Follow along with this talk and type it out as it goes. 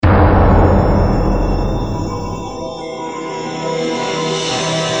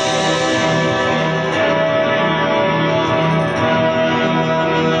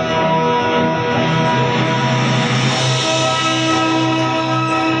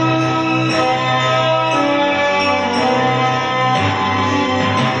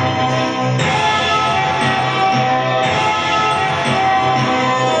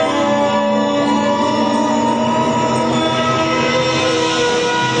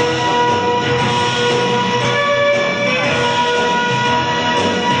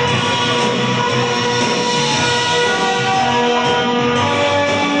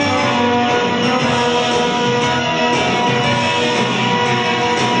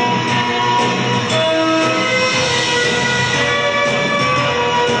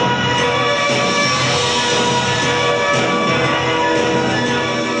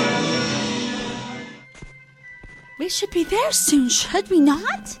there soon, should we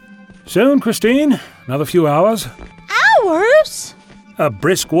not? Soon, Christine. Another few hours. Hours? A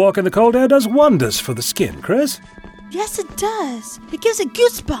brisk walk in the cold air does wonders for the skin, Chris. Yes, it does. It gives it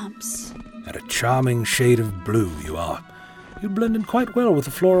goosebumps. And a charming shade of blue you are. You blend in quite well with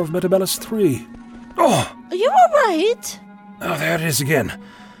the flora of Metabellus 3. Oh! Are you all right? Oh, there it is again.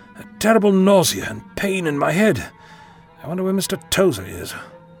 A terrible nausea and pain in my head. I wonder where Mr. Tozer is.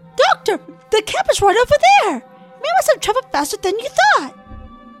 Doctor, the camp is right over there. We must have traveled faster than you thought.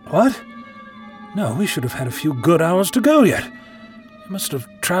 What? No, we should have had a few good hours to go yet. You must have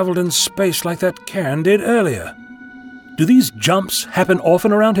traveled in space like that Cairn did earlier. Do these jumps happen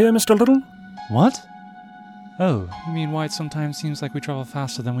often around here, Mr. Little? What? Oh, you mean why it sometimes seems like we travel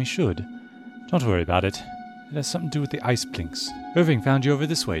faster than we should? Don't worry about it. It has something to do with the ice blinks. Irving found you over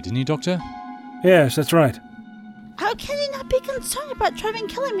this way, didn't he, Doctor? Yes, that's right. How can he not be concerned about traveling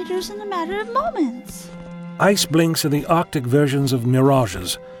kilometers in a matter of moments? Ice blinks are the Arctic versions of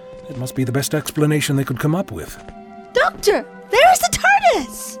mirages. It must be the best explanation they could come up with. Doctor, there is the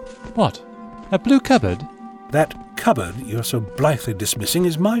TARDIS! What? That blue cupboard? That cupboard you're so blithely dismissing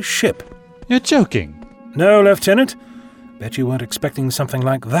is my ship. You're joking. No, Lieutenant. Bet you weren't expecting something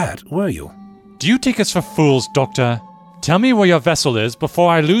like that, were you? Do you take us for fools, Doctor? Tell me where your vessel is before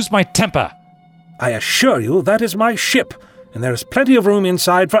I lose my temper. I assure you that is my ship, and there is plenty of room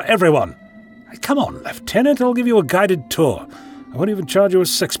inside for everyone. Come on, Lieutenant, I'll give you a guided tour. I won't even charge you a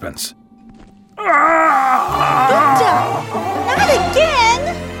sixpence. Doctor! Not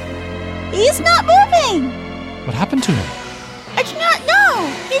again! He's not moving! What happened to him? I do not know!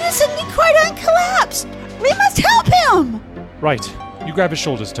 He just suddenly cried out and collapsed! We must help him! Right. You grab his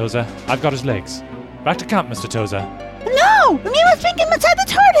shoulders, Tozer. I've got his legs. Back to camp, Mr. Tozer. No! We must bring him inside the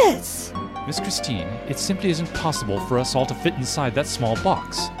TARDIS! Miss Christine, it simply isn't possible for us all to fit inside that small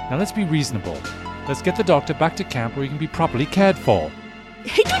box. Now let's be reasonable. Let's get the doctor back to camp where he can be properly cared for.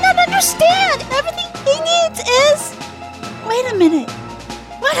 I do not understand! Everything he needs is... Wait a minute.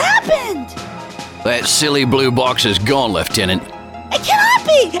 What happened? That silly blue box is gone, Lieutenant. It cannot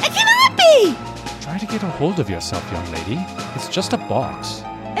be! It cannot be! Try to get a hold of yourself, young lady. It's just a box.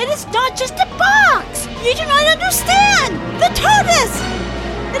 It is not just a box! You do not understand! The TARDIS!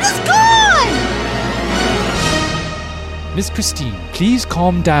 It is gone! Miss Christine, please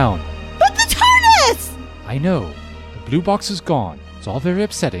calm down. But the TARDIS! I know. The blue box is gone. It's all very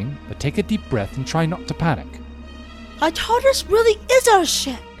upsetting, but take a deep breath and try not to panic. Our TARDIS really is our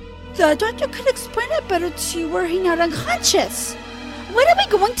ship. The doctor could explain it better to you were he not unconscious. What are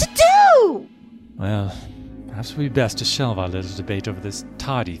we going to do? Well, perhaps it would be best to shelve our little debate over this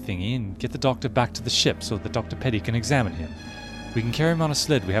tardy thingy and get the doctor back to the ship so that Dr. Petty can examine him. We can carry him on a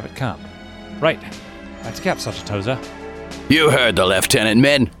sled we have at camp. Right. Back to camp, Sergeant Tozer. You heard the lieutenant,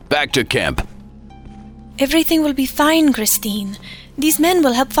 men. Back to camp. Everything will be fine, Christine. These men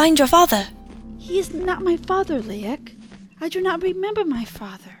will help find your father. He is not my father, Leek. I do not remember my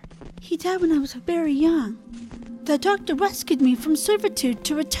father. He died when I was very young. The doctor rescued me from servitude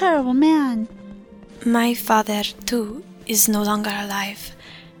to a terrible man. My father, too, is no longer alive.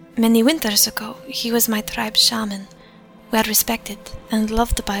 Many winters ago, he was my tribe's shaman, well respected and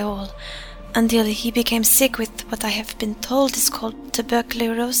loved by all, until he became sick with what I have been told is called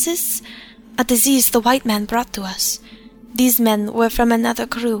tuberculosis, a disease the white man brought to us. These men were from another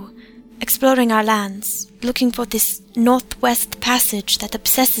crew, exploring our lands, looking for this northwest passage that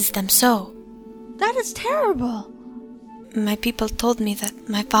obsesses them so. That is terrible. My people told me that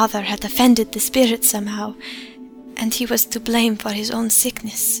my father had offended the spirit somehow, and he was to blame for his own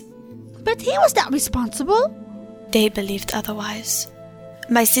sickness. But he was not responsible. They believed otherwise.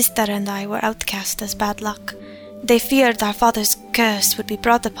 My sister and I were outcast as bad luck. They feared our father's curse would be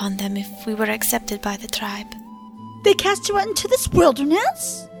brought upon them if we were accepted by the tribe. They cast you out into this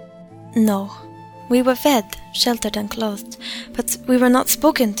wilderness? No. We were fed, sheltered and clothed, but we were not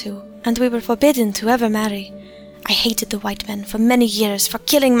spoken to, and we were forbidden to ever marry. I hated the white men for many years for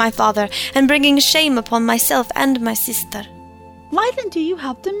killing my father and bringing shame upon myself and my sister. Why then do you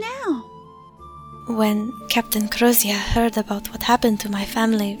help them now? When Captain Crozier heard about what happened to my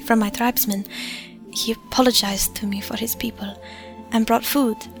family from my tribesmen, he apologized to me for his people and brought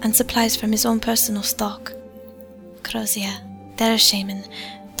food and supplies from his own personal stock. Crozier, their shaman,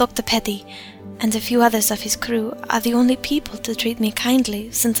 Dr. Petty, and a few others of his crew are the only people to treat me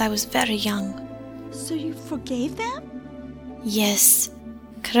kindly since I was very young. So you forgave them? Yes.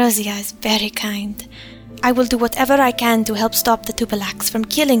 Crozier is very kind. I will do whatever I can to help stop the Tupalax from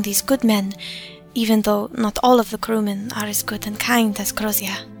killing these good men, even though not all of the crewmen are as good and kind as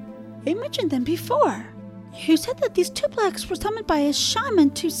Crozier. I mentioned them before. You said that these Tupalax were summoned by a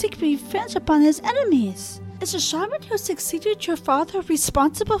shaman to seek revenge upon his enemies. Is the shaman who succeeded your father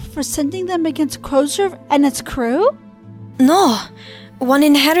responsible for sending them against Crozer and its crew? No. One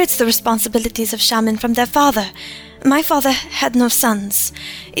inherits the responsibilities of shaman from their father. My father had no sons.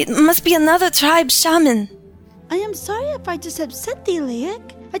 It must be another tribe shaman. I am sorry if I just upset thee,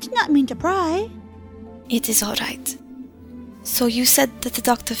 Liek. I did not mean to pry. It is all right. So you said that the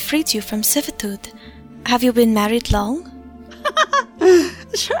doctor freed you from servitude. Have you been married long?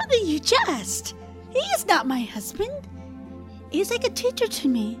 Surely you jest. He is not my husband. He is like a teacher to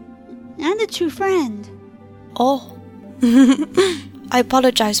me, and a true friend. Oh. I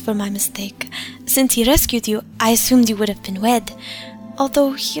apologize for my mistake. Since he rescued you, I assumed you would have been wed.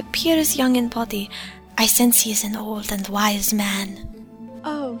 Although he appears young in body, I sense he is an old and wise man.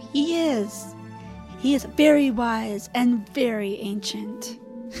 Oh, he is. He is very wise and very ancient.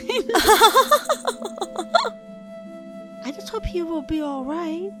 I just hope he will be all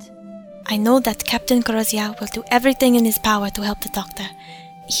right. I know that Captain Corozia will do everything in his power to help the doctor.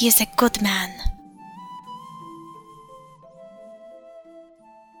 He is a good man.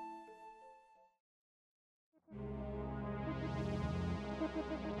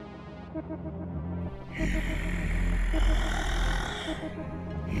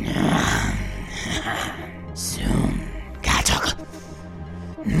 Soon, Katuk,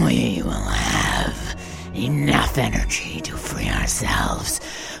 we will have enough energy to free ourselves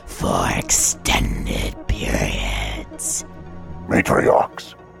for extended periods.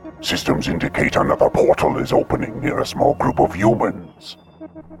 Matriarchs, systems indicate another portal is opening near a small group of humans.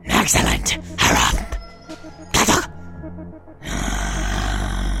 Excellent, Harald. Katuk!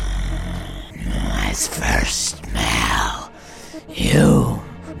 As first male, you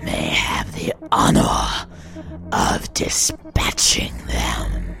may have the honor of dispatching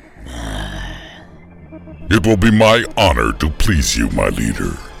them. It will be my honor to please you, my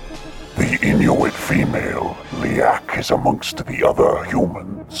leader. The Inuit female, Liak, is amongst the other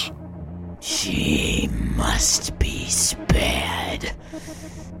humans. She must be spared.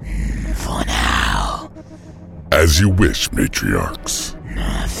 For now. As you wish, matriarchs.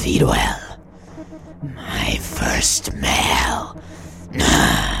 Feed well. My first male.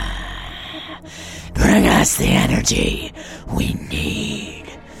 Bring us the energy we need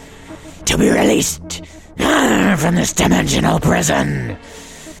to be released from this dimensional prison.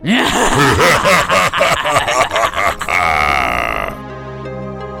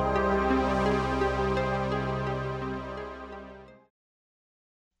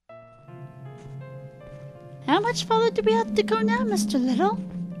 How much farther do we have to go now, Mr. Little?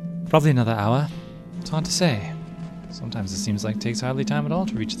 Probably another hour. It's hard to say. Sometimes it seems like it takes hardly time at all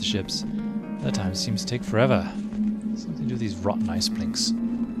to reach the ships. Other times it seems to take forever. Something to do with these rotten ice blinks.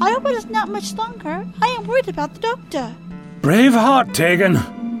 I hope it is not much longer. I am worried about the doctor. Brave heart, Tegan.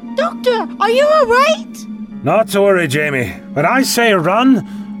 Doctor, are you all right? Not to worry, Jamie. When I say run,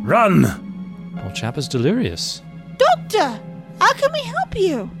 run. Poor chap is delirious. Doctor, how can we help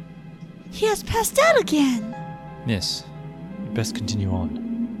you? He has passed out again. Yes, we'd best continue on.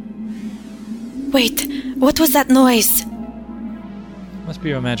 Wait, what was that noise? Must be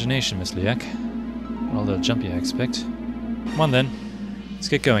your imagination, Miss Liek. Not a little jumpy, I expect. Come on then, let's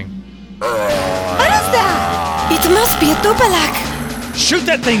get going. What is that? It must be a Dupalak. Shoot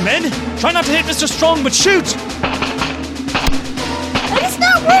that thing, men! Try not to hit Mr. Strong, but shoot! It is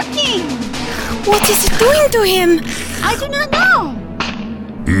not working. What is it doing to him? I do not know.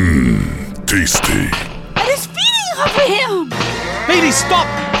 Tasty. It is feeding off of him. Bailey, stop!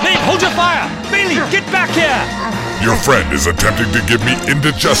 Nate, hold your fire! Bailey, get back here! Your friend is attempting to give me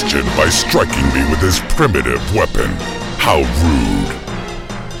indigestion by striking me with his primitive weapon. How rude.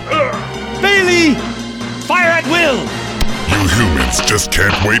 Bailey! Fire at will! You humans just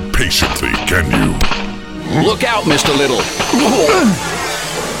can't wait patiently, can you? Look out, Mr. Little.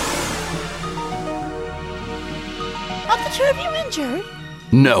 Are the two of you injured?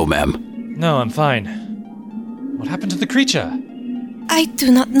 No, ma'am. No, I'm fine. What happened to the creature? I do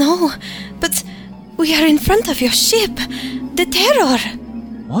not know, but we are in front of your ship. The Terror.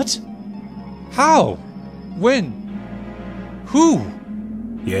 What? How? When? Who?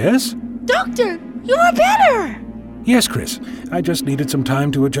 Yes? Doctor, you are better. Yes, Chris. I just needed some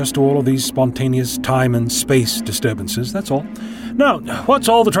time to adjust to all of these spontaneous time and space disturbances, that's all. Now, what's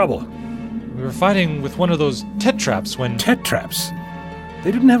all the trouble? We were fighting with one of those Tet traps when... Tet traps?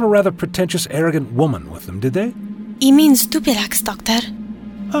 They didn't have a rather pretentious, arrogant woman with them, did they? He means Dupalax, Doctor.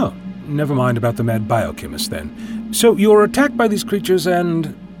 Oh, never mind about the mad biochemist then. So you were attacked by these creatures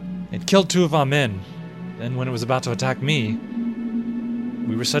and... It killed two of our men. Then when it was about to attack me,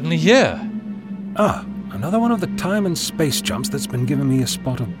 we were suddenly here. Ah, another one of the time and space jumps that's been giving me a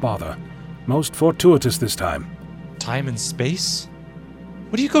spot of bother. Most fortuitous this time. Time and space?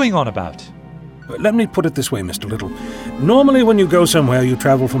 What are you going on about? Let me put it this way, Mr. Little. Normally when you go somewhere, you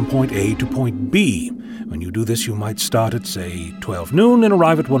travel from point A to point B. When you do this, you might start at, say, 12 noon and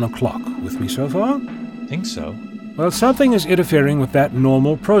arrive at 1 o'clock. With me so far? Think so. Well, something is interfering with that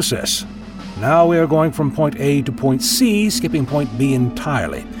normal process. Now we are going from point A to point C, skipping point B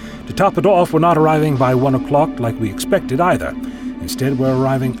entirely. To top it off, we're not arriving by 1 o'clock like we expected either. Instead, we're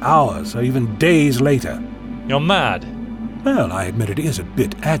arriving hours or even days later. You're mad. Well, I admit it is a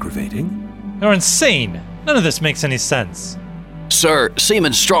bit aggravating. You're insane. None of this makes any sense. Sir,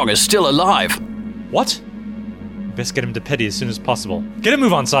 Seaman Strong is still alive. What? Best get him to Petty as soon as possible. Get a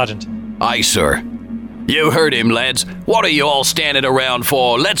move on, Sergeant. Aye, sir. You heard him, lads. What are you all standing around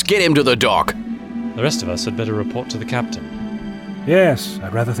for? Let's get him to the dock. The rest of us had better report to the captain. Yes,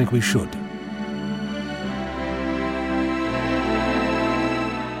 I'd rather think we should.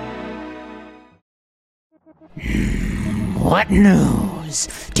 What news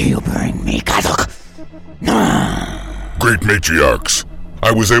do you bring me, Kadok? Great matriarchs,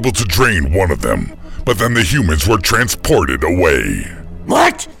 I was able to drain one of them, but then the humans were transported away.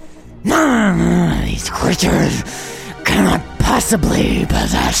 What? These creatures cannot possibly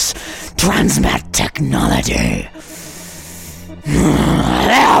possess transmat technology.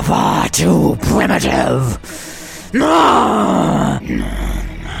 They're far too primitive.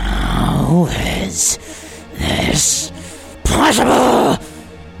 How is this possible?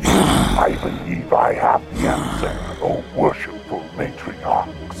 I believe I have the answer, O worshipful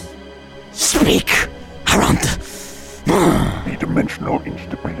matriarchs. Speak, Harant. The dimensional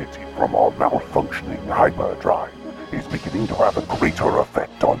instability from our malfunctioning hyperdrive is beginning to have a greater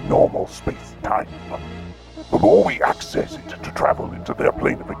effect on normal space-time. The more we access it to travel into their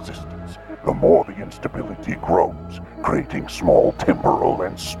plane of existence, the more the instability grows, creating small temporal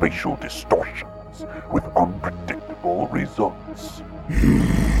and spatial distortions with unpredictable results.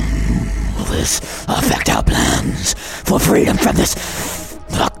 Will this affect our plans for freedom from this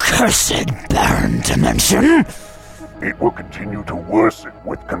accursed barren dimension? It will continue to worsen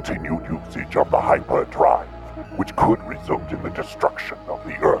with continued usage of the hyperdrive, which could result in the destruction of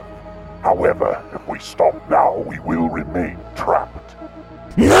the Earth. However, if we stop now, we will remain trapped.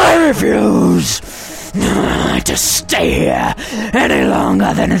 I refuse to stay here any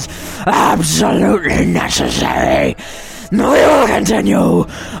longer than is absolutely necessary. We will continue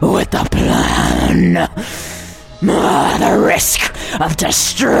with the plan. The risk of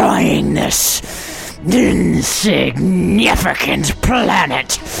destroying this insignificant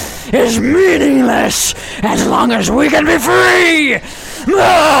planet is meaningless as long as we can be free!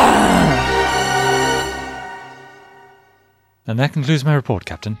 And that concludes my report,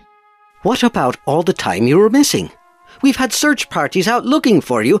 Captain. What about all the time you were missing? We've had search parties out looking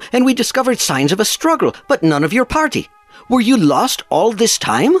for you, and we discovered signs of a struggle, but none of your party. Were you lost all this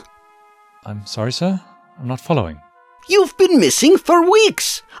time? I'm sorry, sir. I'm not following. You've been missing for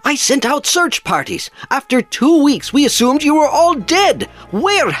weeks. I sent out search parties. After 2 weeks, we assumed you were all dead.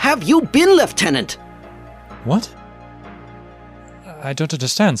 Where have you been, Lieutenant? What? I don't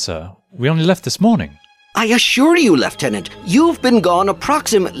understand, sir. We only left this morning. I assure you, Lieutenant, you've been gone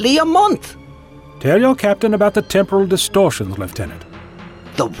approximately a month. Tell your captain about the temporal distortions, Lieutenant.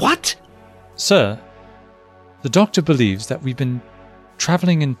 The what? Sir, the doctor believes that we've been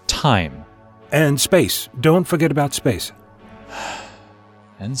traveling in time. And space. Don't forget about space.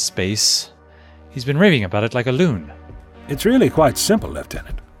 And space. He's been raving about it like a loon. It's really quite simple,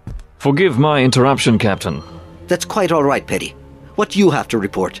 Lieutenant. Forgive my interruption, Captain. That's quite all right, Petty. What do you have to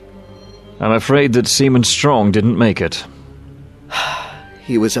report? I'm afraid that Seaman Strong didn't make it.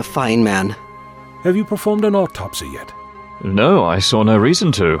 He was a fine man. Have you performed an autopsy yet? No, I saw no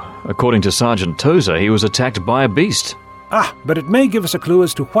reason to. According to Sergeant Tozer, he was attacked by a beast. Ah, but it may give us a clue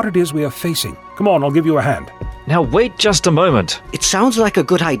as to what it is we are facing. Come on, I'll give you a hand. Now wait just a moment. It sounds like a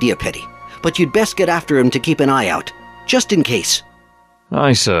good idea, Petty, but you'd best get after him to keep an eye out, just in case.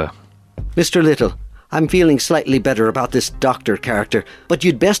 Aye, sir. Mr. Little, I'm feeling slightly better about this doctor character, but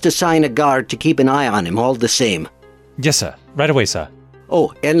you'd best assign a guard to keep an eye on him all the same. Yes, sir. Right away, sir.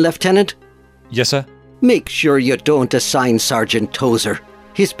 Oh, and Lieutenant? Yes, sir. Make sure you don't assign Sergeant Tozer.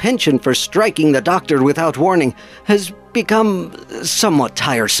 His penchant for striking the doctor without warning has become somewhat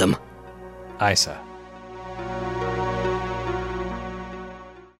tiresome. Aye, sir.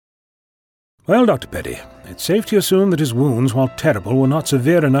 Well, Dr. Petty, it's safe to assume that his wounds, while terrible, were not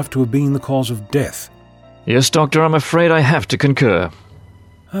severe enough to have been the cause of death. Yes, Doctor, I'm afraid I have to concur.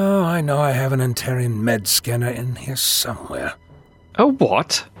 Oh, I know I have an Antarian med scanner in here somewhere. A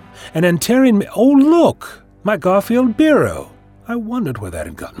what? An Antarian... Oh, look! My Garfield Bureau. I wondered where that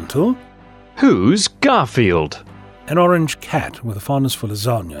had gotten to. Who's Garfield? An orange cat with a fondness for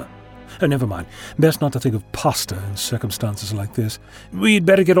lasagna. Oh, never mind. Best not to think of pasta in circumstances like this. We'd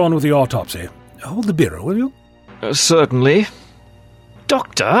better get on with the autopsy. Hold the bureau, will you? Certainly.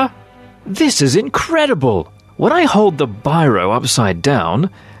 Doctor, this is incredible. When I hold the biro upside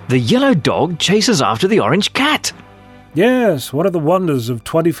down, the yellow dog chases after the orange cat. Yes, one of the wonders of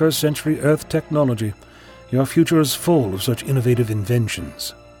 21st century Earth technology. Your future is full of such innovative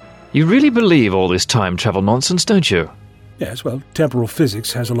inventions. You really believe all this time travel nonsense, don't you? Yes, well, temporal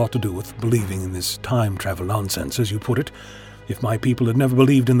physics has a lot to do with believing in this time travel nonsense, as you put it. If my people had never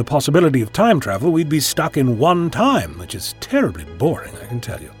believed in the possibility of time travel, we'd be stuck in one time, which is terribly boring, I can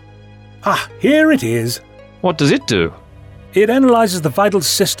tell you. Ah, here it is. What does it do? It analyzes the vital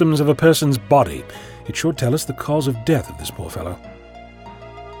systems of a person's body. It should tell us the cause of death of this poor fellow.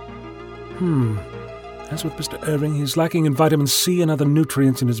 As with Mr. Irving, he's lacking in vitamin C and other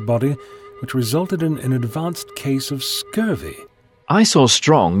nutrients in his body, which resulted in an advanced case of scurvy. I saw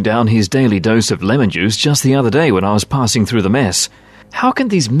Strong down his daily dose of lemon juice just the other day when I was passing through the mess. How can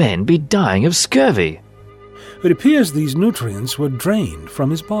these men be dying of scurvy? It appears these nutrients were drained from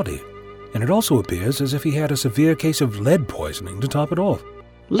his body, and it also appears as if he had a severe case of lead poisoning to top it off.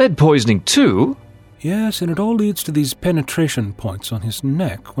 Lead poisoning too? Yes, and it all leads to these penetration points on his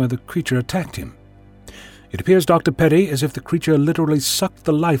neck where the creature attacked him. It appears, Dr. Petty, as if the creature literally sucked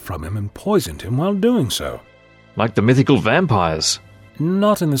the life from him and poisoned him while doing so. Like the mythical vampires?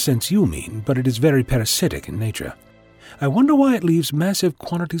 Not in the sense you mean, but it is very parasitic in nature. I wonder why it leaves massive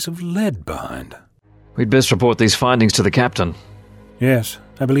quantities of lead behind. We'd best report these findings to the captain. Yes,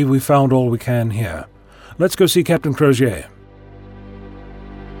 I believe we found all we can here. Let's go see Captain Crozier.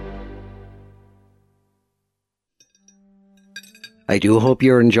 I do hope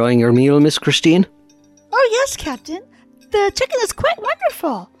you're enjoying your meal, Miss Christine. Oh, yes, Captain. The chicken is quite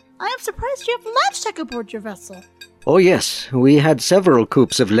wonderful. I am surprised you have livestock aboard your vessel. Oh, yes. We had several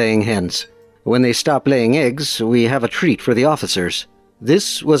coops of laying hens. When they stop laying eggs, we have a treat for the officers.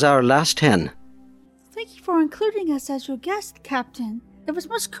 This was our last hen. Thank you for including us as your guest, Captain. It was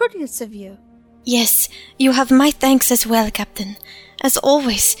most courteous of you. Yes, you have my thanks as well, Captain. As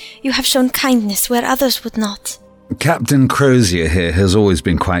always, you have shown kindness where others would not. Captain Crozier here has always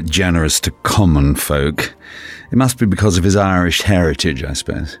been quite generous to common folk. It must be because of his Irish heritage, I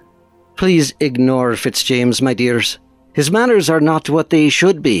suppose. Please ignore Fitzjames, my dears. His manners are not what they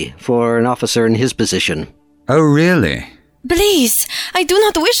should be for an officer in his position. Oh, really? Please, I do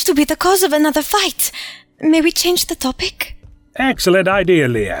not wish to be the cause of another fight. May we change the topic? Excellent idea,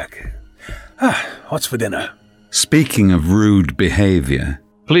 Liak. What's for dinner? Speaking of rude behaviour...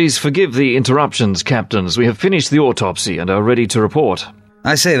 Please forgive the interruptions, captains. We have finished the autopsy and are ready to report.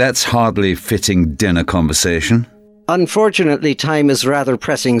 I say that's hardly fitting dinner conversation. Unfortunately, time is rather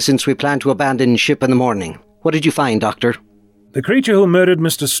pressing since we plan to abandon ship in the morning. What did you find, Doctor? The creature who murdered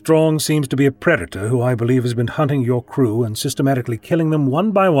Mr. Strong seems to be a predator who I believe has been hunting your crew and systematically killing them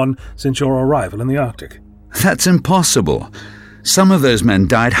one by one since your arrival in the Arctic. That's impossible. Some of those men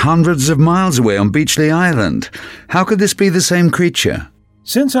died hundreds of miles away on Beachley Island. How could this be the same creature?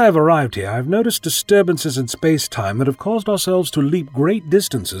 Since I have arrived here, I've noticed disturbances in space-time that have caused ourselves to leap great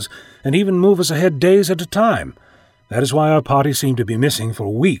distances and even move us ahead days at a time. That is why our party seemed to be missing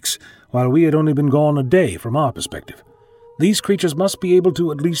for weeks, while we had only been gone a day from our perspective. These creatures must be able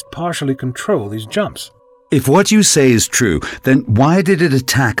to at least partially control these jumps. If what you say is true, then why did it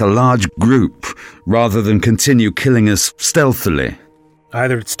attack a large group rather than continue killing us stealthily?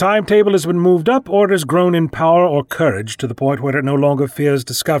 Either its timetable has been moved up, or it has grown in power or courage to the point where it no longer fears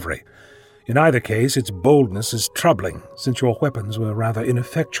discovery. In either case, its boldness is troubling, since your weapons were rather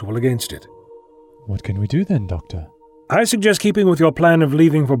ineffectual against it. What can we do then, Doctor? I suggest keeping with your plan of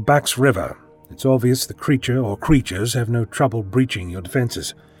leaving for Bax River. It's obvious the creature or creatures have no trouble breaching your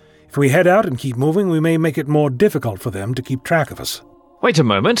defenses. If we head out and keep moving, we may make it more difficult for them to keep track of us. Wait a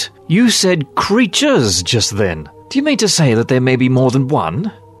moment. You said creatures just then. Do you mean to say that there may be more than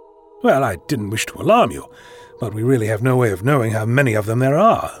one? Well, I didn't wish to alarm you, but we really have no way of knowing how many of them there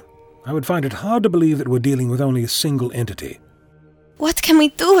are. I would find it hard to believe that we're dealing with only a single entity. What can we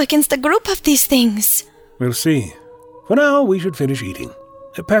do against a group of these things? We'll see. For now, we should finish eating.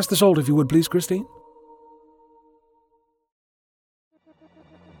 Pass the salt, if you would, please, Christine.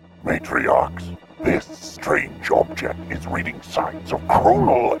 Matriarchs, this strange object is reading signs of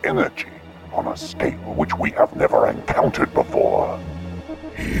chronal energy on a scale which we have never encountered before.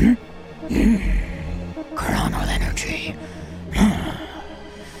 Chronal energy.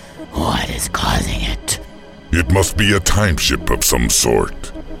 What is causing it? It must be a time ship of some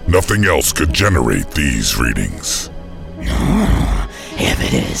sort. Nothing else could generate these readings. No, If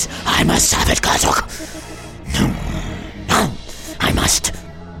it is, I must have it, Kazuk. No, I must.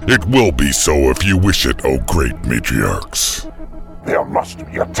 It will be so if you wish it, O great matriarchs. There must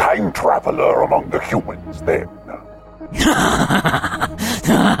be a time traveler among the humans, then.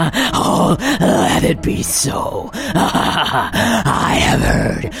 Oh, let it be so. I have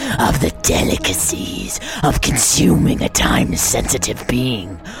heard of the delicacies of consuming a time-sensitive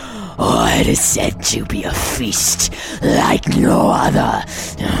being. Oh, it is said to be a feast like no other.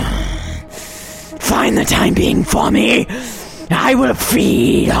 Find the time being for me. I will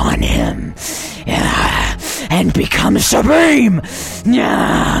feed on him and become supreme.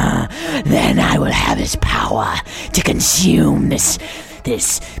 Then I will have his power to consume this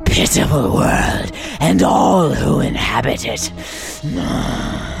pitiful world and all who inhabit it.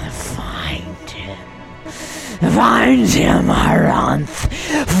 Find him, Aranth.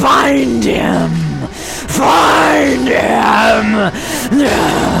 Find him.